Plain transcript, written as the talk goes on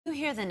You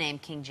hear the name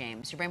King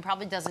James, your brain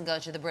probably doesn't go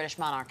to the British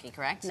monarchy,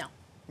 correct? No.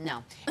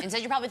 No.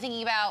 Instead, you're probably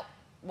thinking about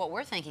what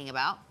we're thinking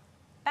about,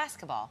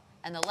 basketball,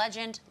 and the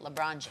legend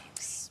LeBron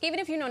James. Even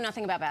if you know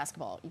nothing about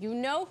basketball, you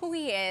know who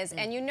he is,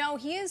 and you know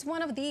he is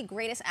one of the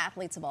greatest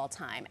athletes of all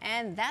time.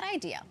 And that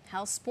idea,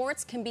 how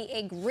sports can be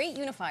a great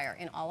unifier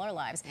in all our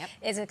lives,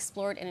 is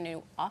explored in a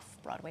new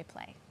off-Broadway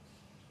play.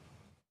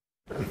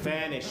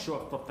 Fan is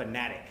short for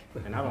fanatic,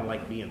 and I don't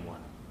like being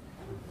one.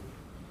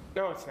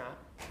 No, it's not.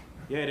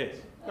 Yeah, it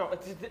is. No,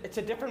 it's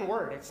a different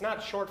word. It's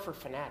not short for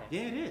fanatic.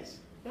 Yeah, it is.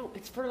 No,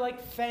 it's for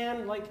like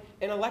fan, like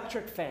an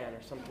electric fan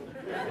or something.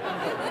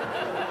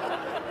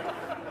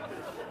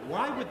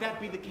 Why would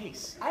that be the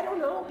case? I don't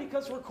know,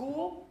 because we're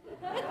cool.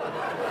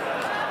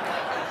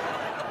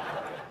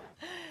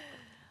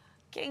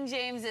 King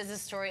James is a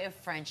story of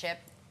friendship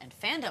and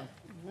fandom.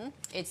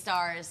 It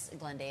stars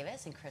Glenn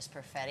Davis and Chris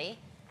Perfetti,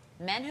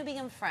 men who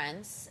become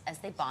friends as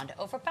they bond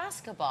over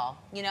basketball.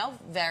 You know,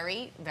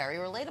 very, very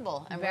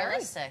relatable and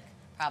realistic,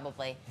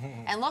 probably.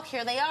 And look,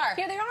 here they are.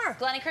 Here they are.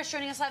 Glenn and Chris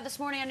joining us live this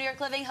morning on New York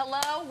Living.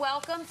 Hello,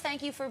 welcome.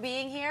 Thank you for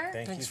being here.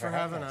 Thanks for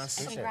having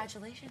us.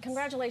 Congratulations.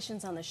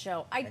 Congratulations on the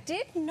show. I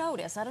did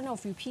notice, I don't know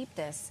if you peeped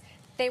this,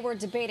 they were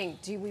debating,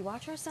 do we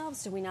watch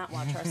ourselves? Do we not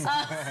watch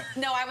ourselves?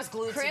 No, I was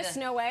glued Chris, to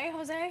the... no way,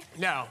 Jose?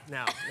 No,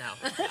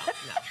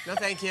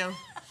 thank you.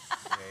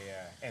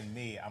 Yeah. And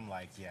me, I'm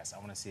like, yes, I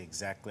want to see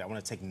exactly, I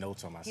want to take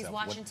notes on myself. He's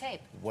watching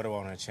tape. What do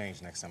I want to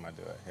change next time I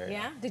do it?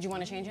 Yeah? Did you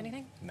want to change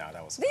anything? No,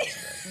 that was great.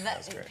 That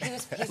was great. He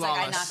was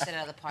like, I knocked it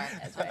out of the park.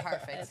 That's right.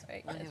 Perfect. That's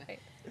right. That's right.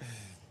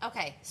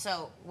 Okay,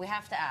 so we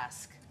have to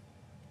ask,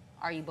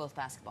 are you both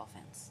basketball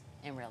fans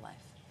in real life?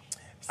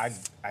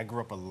 I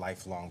grew up a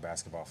lifelong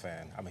basketball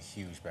fan. I'm a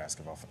huge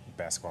basketball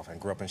fan.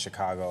 Grew up in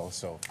Chicago,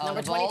 so...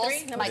 Number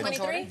 23? Number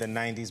 23? The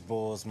 90s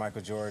Bulls,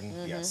 Michael Jordan,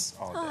 yes,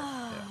 all day.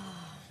 Yeah.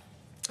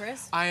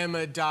 Chris? I am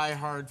a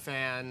die-hard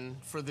fan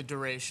for the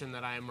duration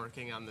that I am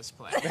working on this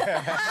play.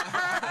 That's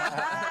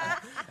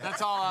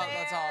all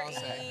I'll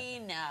say.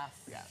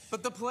 Enough. Yeah.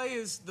 But the play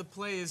is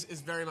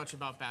very much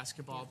about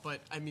basketball.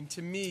 But I mean,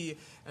 to me,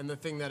 and the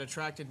thing that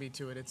attracted me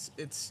to it,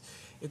 it's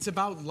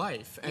about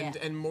life,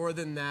 and more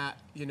than that,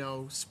 you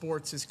know,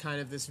 sports is kind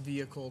of this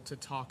vehicle to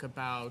talk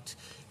about,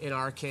 in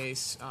our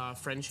case,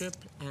 friendship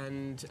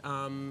and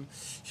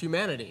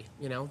humanity.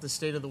 You know, the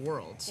state of the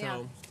world.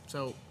 So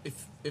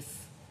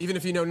even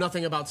if you know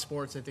nothing about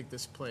sports, I think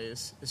this play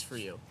is for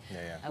you.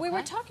 Yeah. Okay. We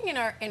were talking in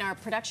our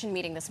production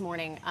meeting this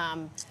morning.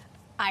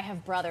 I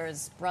have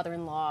brothers,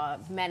 brother-in-law,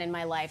 men in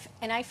my life,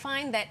 and I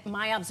find that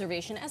my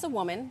observation as a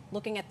woman,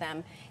 looking at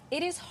them,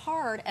 it is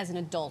hard as an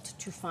adult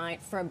to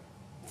find for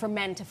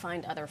men to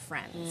find other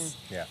friends.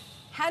 Yeah.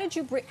 How did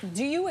you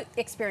do you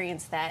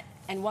experience that,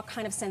 and what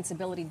kind of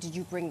sensibility did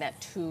you bring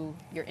that to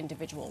your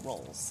individual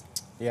roles?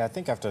 Yeah, I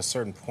think after a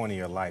certain point in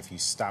your life, you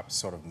stop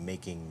sort of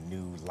making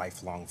new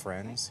lifelong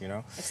friends, you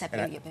know? Except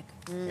and you, Yupik.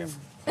 Yeah, of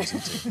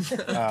course you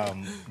too.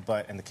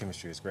 And the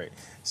chemistry is great.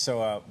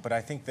 So, but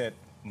I think that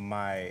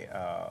my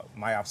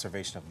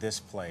observation of this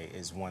play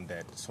is one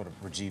that sort of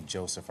Rajiv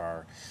Joseph,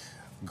 our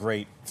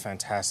great,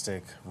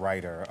 fantastic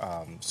writer,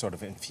 sort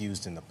of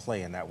infused in the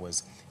play, and that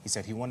was, he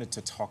said he wanted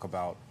to talk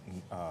about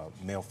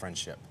male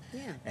friendship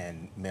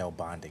and male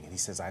bonding, and he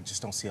says, I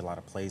just don't see a lot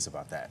of plays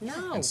about that.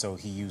 No. And so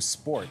he used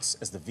sports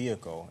as the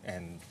vehicle,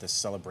 and the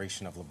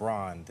celebration of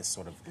LeBron, this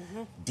sort of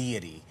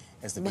deity,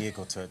 as the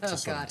vehicle to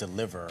sort of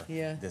deliver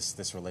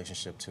this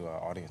relationship to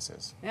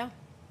audiences. Yeah.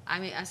 I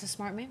mean, that's a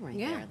smart man right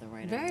there, the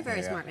writer. Very,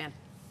 very smart man.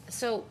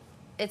 So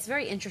it's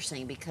very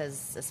interesting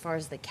because as far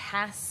as the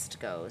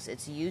cast goes,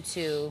 it's you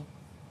two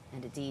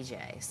and a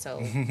DJ. So,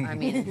 I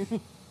mean,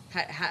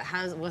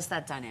 what's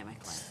that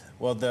dynamic like?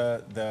 Well,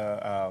 the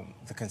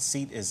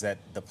conceit is that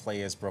the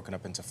play is broken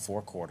up into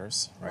 4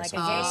 quarters, right? Like so a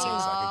game. first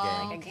is like a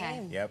game. Like a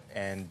game. Yep,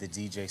 and the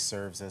DJ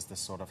serves as the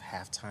sort of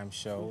halftime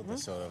show, the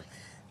sort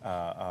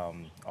of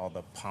all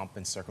the pomp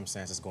and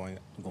circumstances going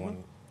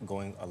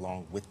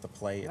along with the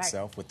play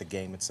itself, with the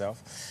game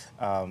itself.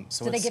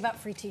 So do they give out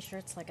free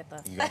T-shirts like at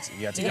the? You gotta come.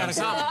 You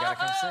gotta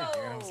come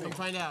see. Come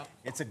find out.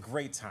 It's a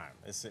great time.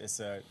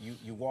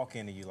 You walk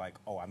in and you're like,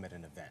 oh, I'm at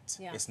an event.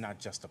 Yeah. It's not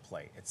just a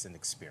play. It's an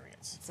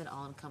experience. It's an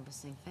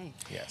all-encompassing thing.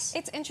 Yes.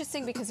 It's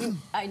interesting because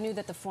I knew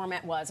that the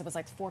format was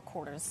like 4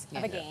 quarters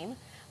of a game,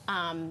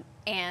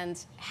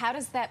 and how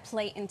does that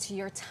play into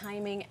your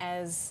timing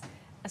as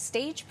a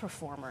stage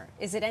performer?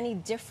 Is it any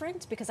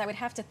different? Because I would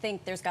have to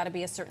think there's got to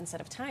be a certain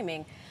set of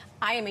timing.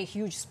 I am a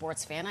huge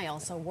sports fan. I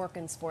also work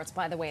in sports.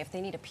 By the way, if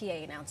they need a PA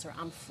announcer,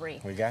 I'm free.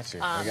 We got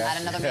you.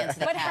 Add another man to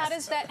the But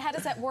cast. how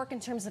does that work in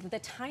terms of the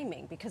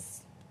timing?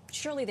 Because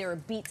surely there are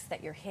beats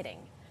that you're hitting.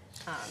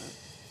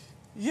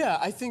 Yeah,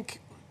 I think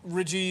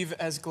Rajiv,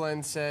 as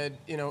Glenn said,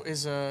 you know,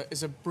 is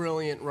a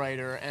brilliant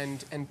writer,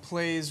 and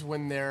plays,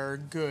 when they're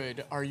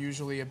good, are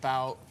usually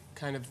about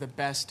kind of the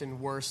best and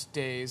worst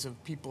days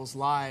of people's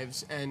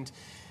lives, and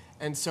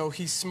so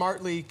he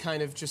smartly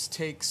kind of just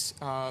takes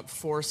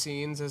 4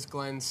 scenes, as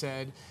Glenn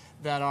said,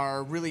 that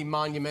are really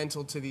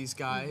monumental to these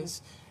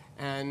guys,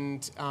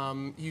 and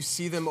you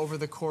see them over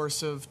the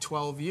course of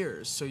 12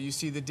 years. So you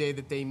see the day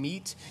that they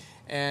meet,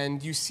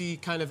 and you see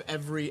kind of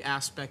every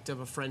aspect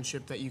of a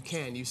friendship that you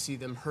can. You see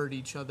them hurt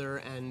each other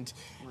and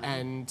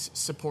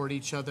support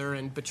each other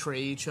and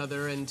betray each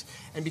other, and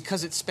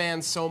because it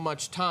spans so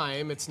much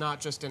time, it's not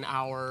just an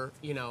hour,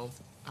 you know,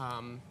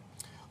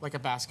 like a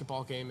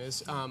basketball game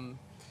is.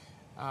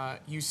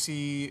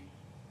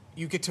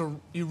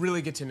 You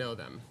really get to know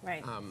them,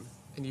 right?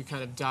 And you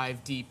kind of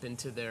dive deep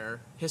into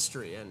their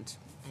history and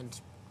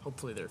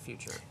hopefully their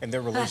future. And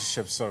their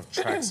relationship sort of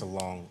tracks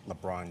along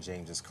LeBron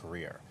James's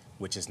career,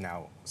 which is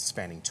now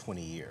spanning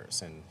 20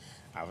 years, and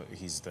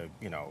he's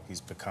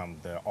become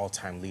the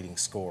all-time leading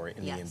scorer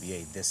in the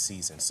NBA this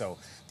season. So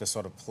the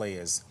sort of play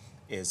it's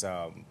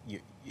a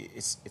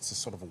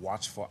sort of a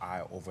watchful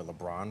eye over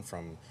LeBron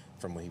from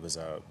when he was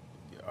a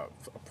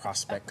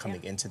prospect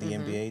coming into the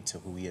NBA to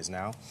who he is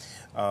now,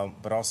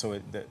 but also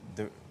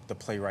the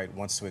playwright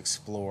wants to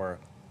explore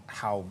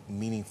how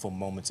meaningful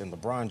moments in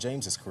LeBron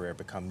James's career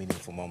become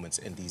meaningful moments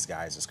in these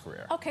guys'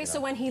 career. Okay,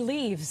 so when he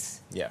leaves,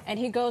 yeah, and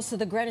he goes to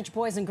the Greenwich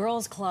Boys and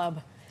Girls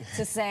Club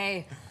to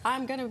say,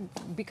 "I'm going to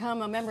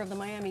become a member of the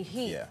Miami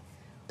Heat." Yeah,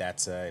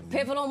 that's a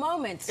pivotal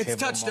moment. It's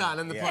touched on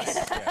in the play.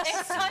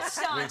 It's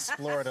touched on. We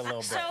explored a little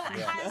bit. So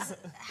yeah.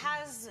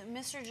 has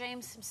Mr.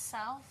 James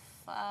himself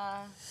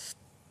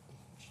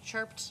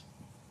chirped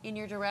in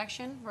your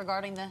direction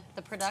regarding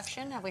the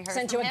production? Have we heard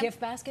Sent from you a him? gift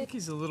I basket? think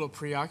he's a little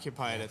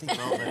preoccupied at the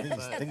moment.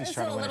 I think he's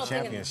trying to win a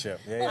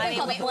championship. I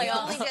mean, we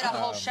only did a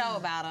whole show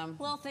about him.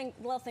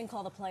 Little thing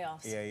called the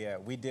playoffs. Yeah.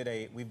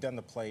 We've done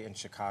the play in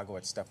Chicago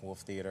at Steppenwolf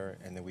Theater,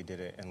 and then we did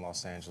it in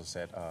Los Angeles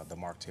at the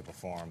Mark Taper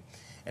Forum,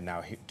 and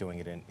now doing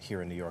it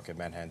here in New York at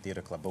Manhattan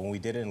Theater Club. But when we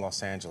did it in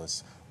Los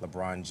Angeles,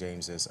 LeBron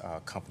James's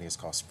company is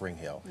called Spring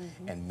Hill,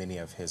 and many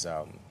of his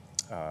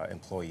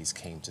employees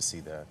came to see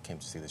the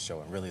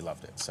show and really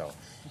loved it. So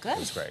Good. It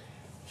was great.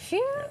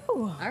 Phew.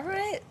 All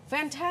right.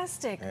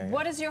 Fantastic. Yeah.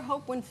 What is your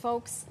hope when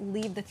folks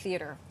leave the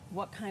theater?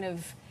 What kind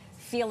of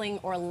feeling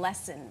or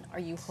lesson are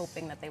you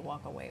hoping that they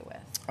walk away with?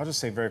 I'll just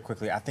say very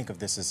quickly, I think of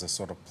this as a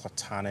sort of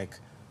platonic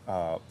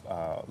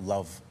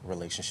love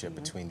relationship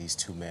between these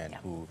two men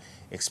who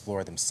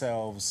explore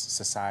themselves,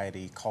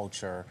 society,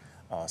 culture,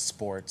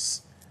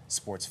 sports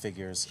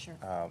figures,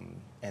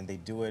 and they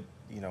do it,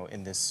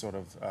 in this sort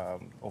of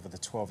over the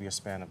 12-year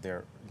span of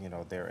their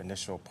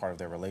initial part of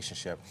their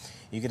relationship.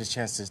 You get a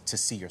chance to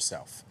see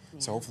yourself. Yeah.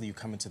 So hopefully you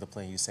come into the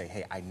play and you say,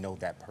 hey, I know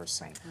that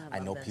person. Right. I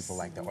know people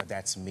like that, or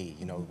that's me.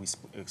 We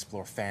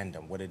explore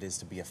fandom, what it is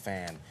to be a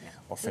fan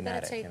or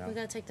fanatic. We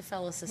gotta take the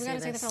fellas to see We gotta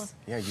take the this. fellas.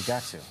 Yeah, you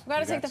got to. We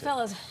gotta take the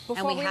fellas. Before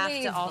And we have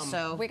leave, to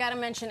also. we gotta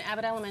mention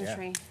Abbott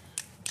Elementary.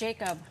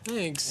 Jacob,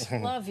 Thanks.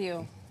 love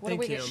you. What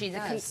Thank do we you. get? She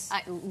does.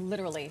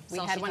 Literally, we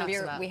all had she one of talks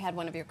your about. we had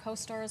one of your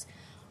co-stars.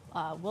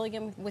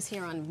 William was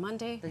here on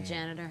Monday. The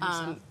janitor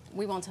himself.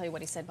 We won't tell you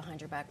what he said behind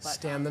your back, but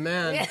Stan the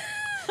man.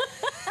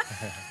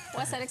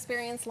 what's that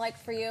experience like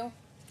for you?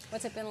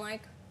 What's it been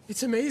like?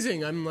 It's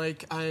amazing. I'm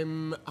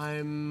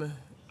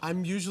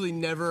usually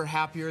never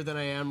happier than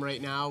I am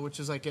right now, which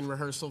is like in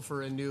rehearsal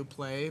for a new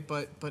play.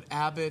 But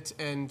Abbott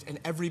and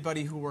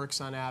everybody who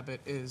works on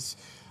Abbott is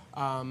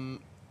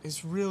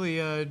really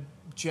a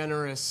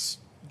generous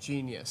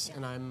genius,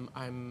 and I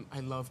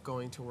love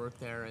going to work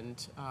there,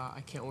 and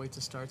I can't wait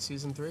to start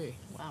season 3.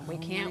 Wow, we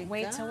can't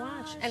wait to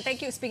watch. And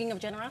thank you. Speaking of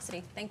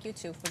generosity, thank you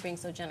too for being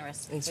so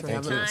generous. Thanks for with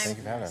your having us. time Thank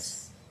you for having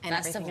us. and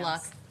Best of everything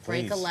luck. else.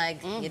 Break a Please.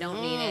 leg. You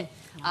don't need it.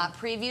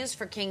 Previews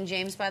for King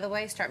James, by the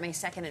way, start May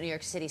 2nd at New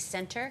York City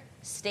Center,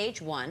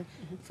 Stage 1.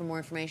 For more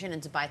information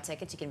and to buy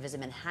tickets, you can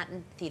visit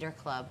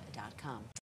ManhattanTheaterClub.com.